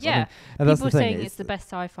anything else. Yeah, I mean, and that's people the thing, saying it's the best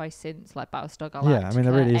sci-fi since like Battlestar Galactica. Yeah, I mean,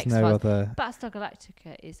 there really is no other. Battlestar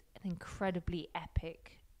Galactica is an incredibly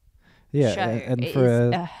epic show. And it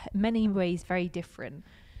for is many ways very different.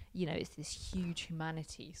 You know, it's this huge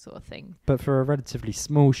humanity sort of thing. But for a relatively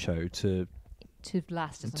small show to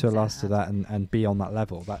last to that and be on that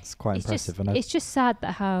level, that's quite impressive. It's just sad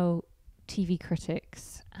that how TV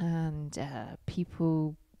critics and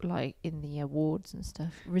people like in the awards and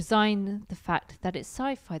stuff resign the fact that it's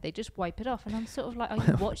sci-fi. They just wipe it off, and I'm sort of like, are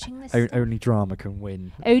you watching this? Only drama can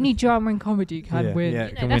win. Only drama and comedy can win. Yeah,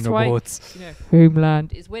 you know, can that's win why awards.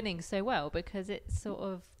 Homeland is winning so well, because it's sort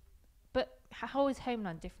of. But how is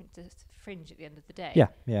Homeland different to Fringe at the end of the day?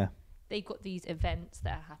 Yeah. They've got these events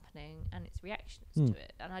that are happening and it's reactions to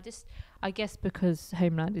it. And I guess because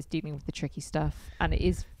Homeland is dealing with the tricky stuff, and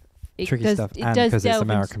it tricky stuff, and because it's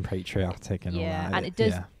American patriotic and all that. And it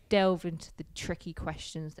does delve into the tricky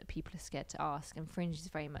questions that people are scared to ask. And Fringe is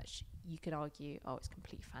very much, you could argue, it's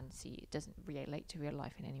complete fantasy. It doesn't relate to real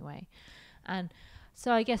life in any way. And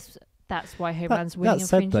so I guess that's why Homeland's winning. That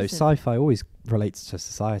said, though, sci-fi always relates to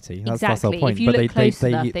society. That's the whole point. If you look close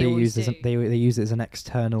enough, they use it as an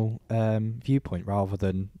external viewpoint rather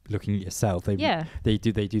than looking at yourself. They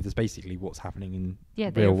do this basically what's happening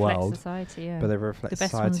in real world. Society, but they reflect the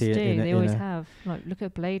best society. Ones do. They always have. Like, look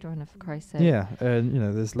at Blade Runner, for Christ's sake. Yeah, and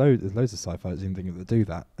there's loads of sci-fi that do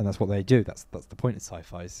that, and that's what they do. That's the point of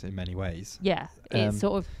sci-fi in many ways. Yeah, it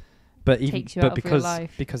sort of. But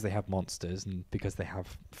because they have monsters and because they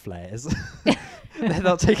have flares, they're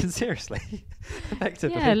not taken seriously.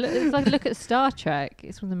 Effectively. Yeah, it's like look at Star Trek.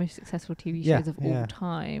 It's one of the most successful TV shows of all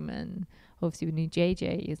time, and obviously the new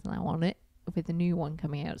JJ is now on it with the new one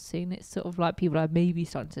coming out soon. It's sort of like people are maybe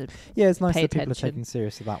starting to it's nice that people are taking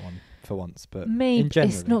seriously that one for once, but maybe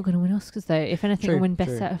it's not going to win Oscars though. If anything, it'll win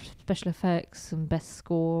best set of special effects and best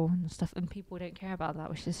score and stuff, and people don't care about that,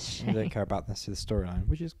 which is a shame. They don't care about the storyline,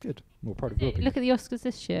 which is good. Well, probably will be. Look at the Oscars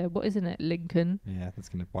this year. What isn't it? Lincoln. Yeah, that's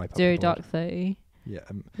going to wipe Zero up the Dark board. 30. Yeah.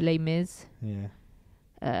 Les Mis.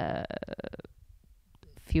 Yeah.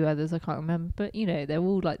 Few others I can't remember, but they're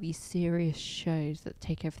all like these serious shows that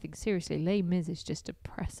take everything seriously. Les Mis is just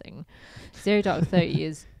depressing. Zero Dark 30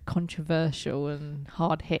 is controversial and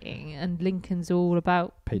hard hitting, and Lincoln's all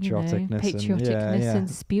about patrioticness and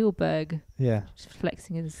Spielberg just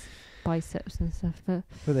flexing his biceps and stuff. But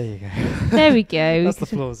there you go. There we go. That's the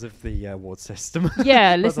flaws of the award system.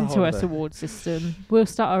 Yeah, listen to us award system. We'll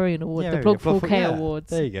start our own award, the Blog4k Awards.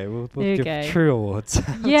 There you go. We'll give true awards.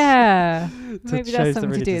 Yeah. Maybe that's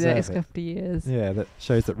something to do in the next couple of years. Yeah, that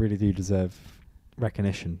shows that really do deserve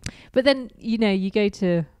recognition. But then, you go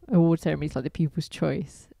to award ceremonies like the People's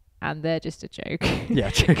Choice, and they're just a joke.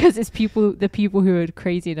 Yeah, true. Because it's the people who are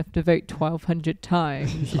crazy enough to vote 1,200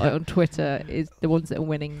 times on Twitter is the ones that are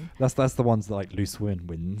winning. That's the ones that like Loose Win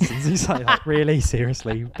wins. It's like really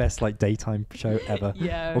seriously best like daytime show ever.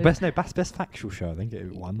 Yeah. Or best factual show. I think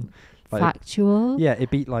it won. Like, factual. Yeah,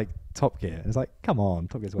 it beat like Top Gear. It's like, come on,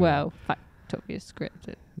 Top Gear's Top Gear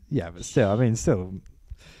scripted. Yeah, but still,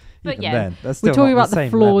 But even then, that's still we're talking not about the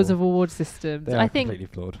flaws of award systems. They are completely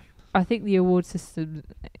flawed. I think the award system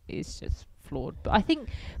is just flawed.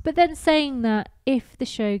 But then saying that if the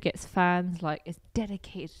show gets fans, like it's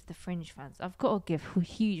dedicated to the Fringe fans, I've got to give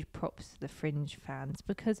huge props to the Fringe fans,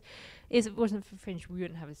 because if it wasn't for Fringe, we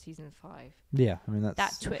wouldn't have a season 5. Yeah, I mean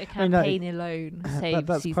that Twitter campaign alone saved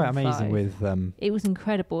that's season 5. Quite amazing. With it was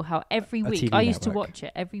incredible how every week I used to watch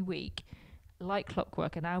it every week, like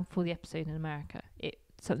clockwork, an hour before the episode in America.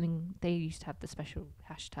 Something they used to have the special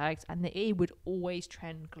hashtags, and it would always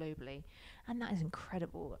trend globally, and that is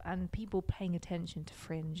incredible. And people paying attention to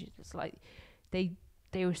Fringe, it's like they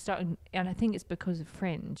were starting, and I think it's because of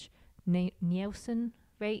Fringe, Nielsen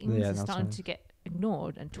ratings are starting to get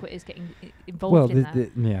ignored, and Twitter's getting involved in that. I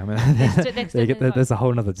mean, there's a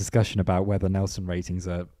whole other discussion about whether Nielsen ratings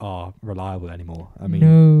are reliable anymore. I mean,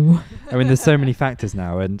 I mean, there's so many factors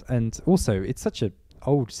now, and also it's such a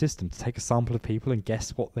old system to take a sample of people and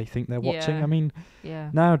guess what they think they're watching. I mean,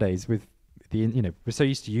 nowadays with we're so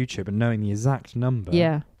used to YouTube and knowing the exact number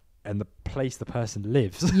and the place the person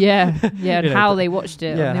lives. And how they watched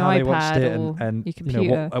it on the how iPad they watched it or and your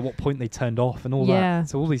computer. At what point they turned off and all that.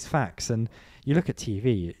 So all these facts, and you look at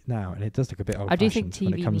TV now and it does look a bit old-fashioned. I do think TV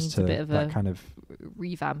when it comes needs to a bit of that a kind of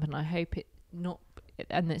revamp, and I hope it's not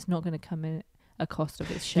going to come in a cost of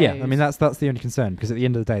its shows. Yeah, I mean that's the only concern, because at the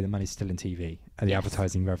end of the day the money's still in TV and the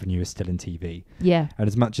advertising revenue is still in TV. Yeah. And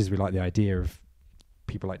as much as we like the idea of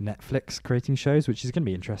people like Netflix creating shows, which is going to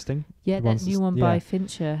be interesting. Yeah, that new one by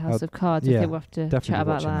Fincher, House of Cards. I think we'll have to chat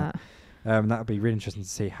about that. That would be really interesting to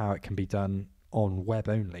see how it can be done on web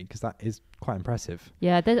only, because that is quite impressive.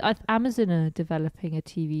 Yeah, Amazon are developing a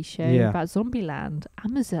TV show about Zombieland.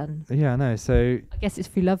 Amazon. Yeah, I know. So I guess it's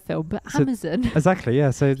free love film, but Amazon. Exactly.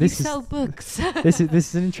 Yeah. So this you sell books. this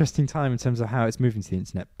is an interesting time in terms of how it's moving to the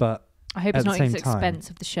internet, but I hope it's not at the expense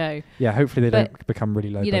of the show. Yeah, hopefully they don't become really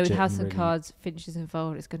low budget. With House of Cards, Fincher's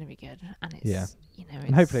involved, it's going to be good, and it's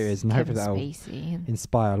and hopefully it is, and Kevin hopefully that'll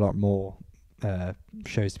inspire a lot more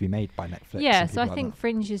shows to be made by Netflix. Yeah, so I think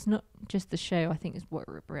Fringe is not just the show. I think it's what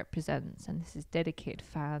it represents, and this is dedicated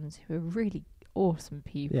fans who are really awesome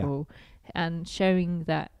people, and showing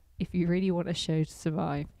that if you really want a show to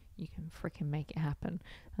survive, you can freaking make it happen.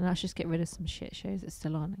 And let's just get rid of some shit shows that's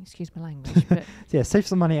still on. Excuse my language, but save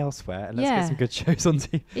some money elsewhere and let's get some good shows on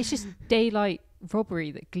TV. It's just daylight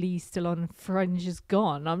robbery that Glee's still on, Fringe is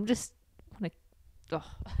gone. I'm just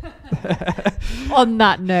on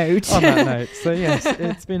that note. So yes,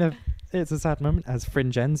 it's a sad moment as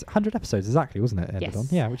Fringe ends. 100 episodes exactly, wasn't it? Ended on.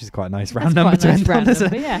 Yeah, which is quite a nice round number to end on,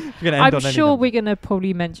 isn't it? Yeah. I'm sure we're going to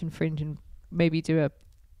probably mention Fringe and maybe do a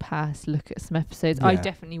past look at some episodes. I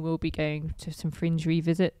definitely will be going to some Fringe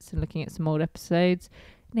revisits and looking at some old episodes,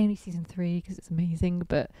 namely season 3, because it's amazing,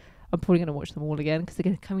 but I'm probably going to watch them all again because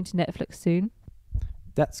they're coming to Netflix soon.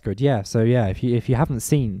 That's good. Yeah. So if you haven't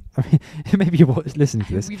seen, I mean, maybe you listen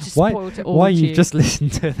to this. Why you just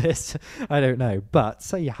listened to this? I don't know. But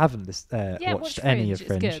say you haven't watched any of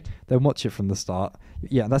Fringe, then watch it from the start.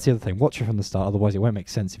 Yeah, that's the other thing. Watch it from the start. Otherwise, it won't make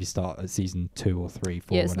sense if you start at season 2 or 3,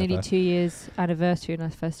 4. Yeah, it's nearly 2 years anniversary, and I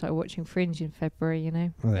first started watching Fringe in February. You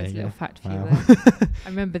know, there's a little fact for you there. I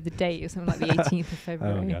remember the date. It was something like the 18th of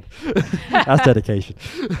February. Oh god, that's dedication.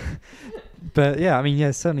 But yeah, I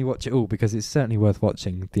mean, certainly watch it all, because it's certainly worth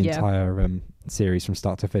watching the entire series from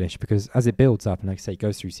start to finish, because as it builds up and like I say,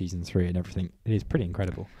 goes through season 3 and everything, it is pretty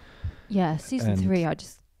incredible. Yeah, season 3, I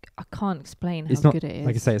can't explain how good it is.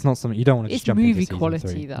 Like I say, it's not something you don't want to just jump into season 3. It's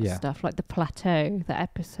movie quality, stuff, like the plateau, the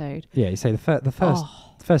episode. Yeah, you say the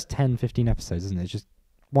first 10, 15 episodes, isn't it? It's just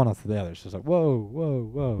one after the other. It's just like,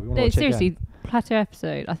 whoa. No, seriously, plateau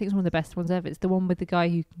episode, I think it's one of the best ones ever. It's the one with the guy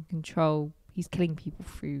who can control, he's killing people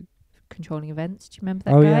through controlling events. Do you remember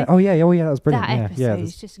that guy? Oh yeah, that was brilliant. That episode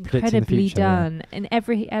is just incredibly done in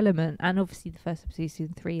every element, and obviously the first episode,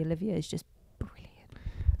 season 3, Olivia is just brilliant.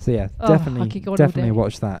 So yeah, definitely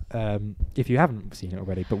watch that. If you haven't seen it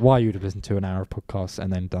already, but why you would have listened to an hour of podcasts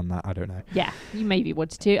and then done that, I don't know. Yeah, you maybe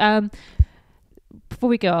wanted to. Before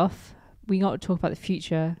we go off, we got to talk about the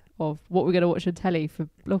future of what we're going to watch on telly for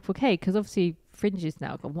Blog4k, because obviously Fringe is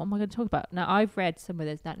now gone. What am I going to talk about? Now, I've read somewhere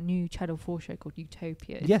there's that new Channel 4 show called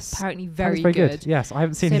Utopia. It's apparently very good. Yes, I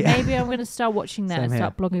haven't seen it yet. So maybe I'm going to start watching that and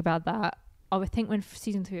start blogging about that. I think when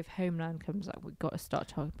season 3 of Homeland comes up, we've got to start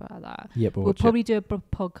talking about that. Yeah, but we'll probably do a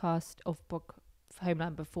podcast of for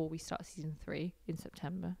Homeland before we start season 3 in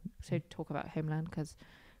September. So talk about Homeland, because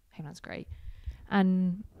Homeland's great.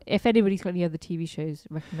 And if anybody's got any other TV shows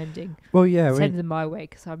recommending, send them my way,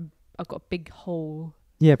 because I've got a big hole.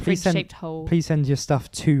 Yeah, please send your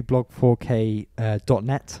stuff to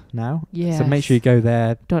blog4k.net now. Yeah. So make sure you go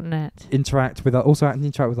there. .net. Interact with our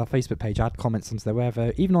Facebook page. Add comments onto there,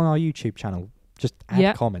 wherever. Even on our YouTube channel. just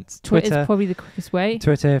add comments. Twitter's probably the quickest way.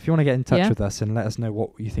 Twitter, if you want to get in touch with us and let us know what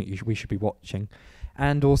you think we should be watching.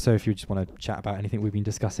 And also if you just want to chat about anything we've been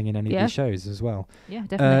discussing in any of these shows as well. Yeah,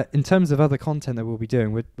 definitely. In terms of other content that we'll be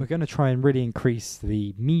doing, we're going to try and really increase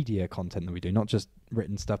the media content that we do, not just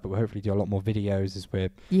written stuff, but we'll hopefully do a lot more videos as we're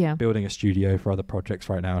building a studio for other projects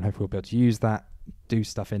right now, and hopefully we'll be able to use that, do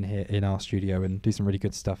stuff in here in our studio and do some really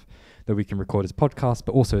good stuff that we can record as podcasts,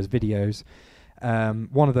 but also as videos.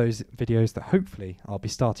 One of those videos that hopefully I'll be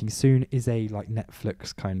starting soon is a like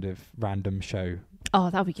Netflix kind of random show. Oh,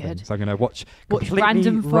 that'll be good. So I'm going to watch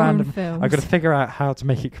random foreign films. I've got to figure out how to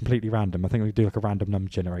make it completely random. I think we do like a random number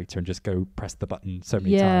generator and just go press the button so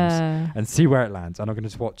many times and see where it lands. And I'm going to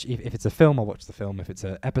just watch, if it's a film, I'll watch the film. If it's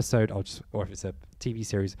an episode, or if it's a TV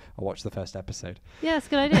series, I'll watch the first episode. Yeah, that's a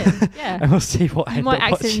good idea. Yeah. And we'll see what I end up watching. You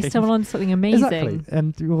might accidentally stumble on something amazing. Exactly.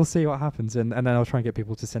 And we'll see what happens. And then I'll try and get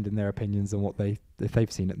people to send in their opinions on if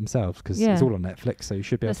they've seen it themselves, because it's all on Netflix, so you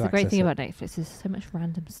should be able to access it. That's the great thing about Netflix. There's so much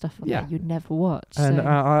random stuff on there you'd never watch. And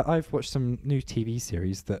I've watched some new TV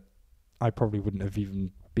series that I probably wouldn't have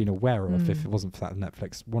even been aware of if it wasn't for that on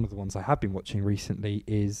Netflix. One of the ones I have been watching recently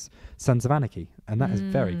is Sons of Anarchy, and that is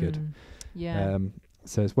very good. Yeah.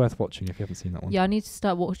 So it's worth watching if you haven't seen that one. Yeah, I need to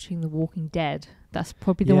start watching The Walking Dead. That's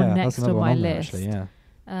probably the one next on my list. Actually,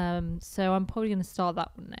 so I'm probably going to start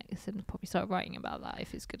that one next and probably start writing about that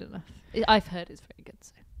if it's good enough. I've heard it's very good.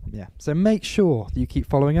 So. Yeah. So make sure that you keep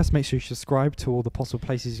following us. Make sure you subscribe to all the possible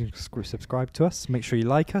places you can subscribe to us. Make sure you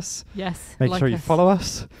like us. Yes. Make sure you follow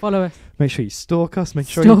us. Follow us. Make sure you stalk us. Make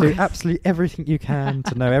sure you do absolutely everything you can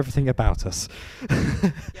to know everything about us.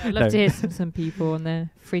 I'd love to hear some people and their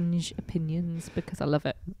fringe opinions, because I love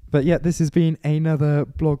it. But yeah, this has been another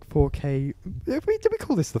Blog4k. Did we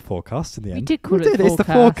call this the forecast in the end? We did call it It's the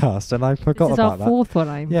forecast, and I forgot about that. This is our fourth one,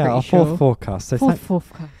 I'm pretty our sure. fourth forecast. So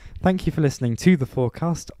forecast. Thank you for listening to the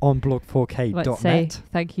forecast on blog4k.net. I'd like to say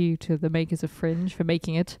thank you to the makers of Fringe for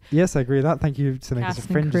making it. Yes, I agree with that. Thank you to the makers of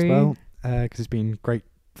Fringe as well, because it's been great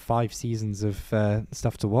 5 seasons of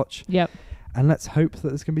stuff to watch. Yep. And let's hope that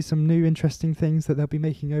there's going to be some new interesting things that they'll be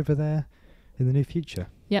making over there in the near future.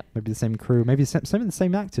 Yep. Maybe the same crew, maybe some of the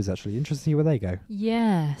same actors, actually. Interesting to see where they go.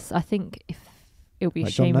 Yes, I think if it would be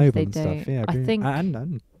like a shame if they don't. Stuff. Yeah, I think. I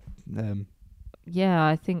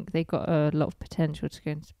think they got a lot of potential to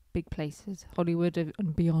go into big places, Hollywood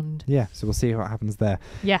and beyond. Yeah, so we'll see what happens there.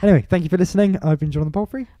 Yeah. Anyway, thank you for listening. I've been Jonathan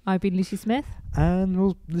Palfrey. I've been Lucy Smith. And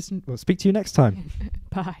we'll speak to you next time.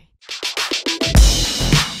 Bye.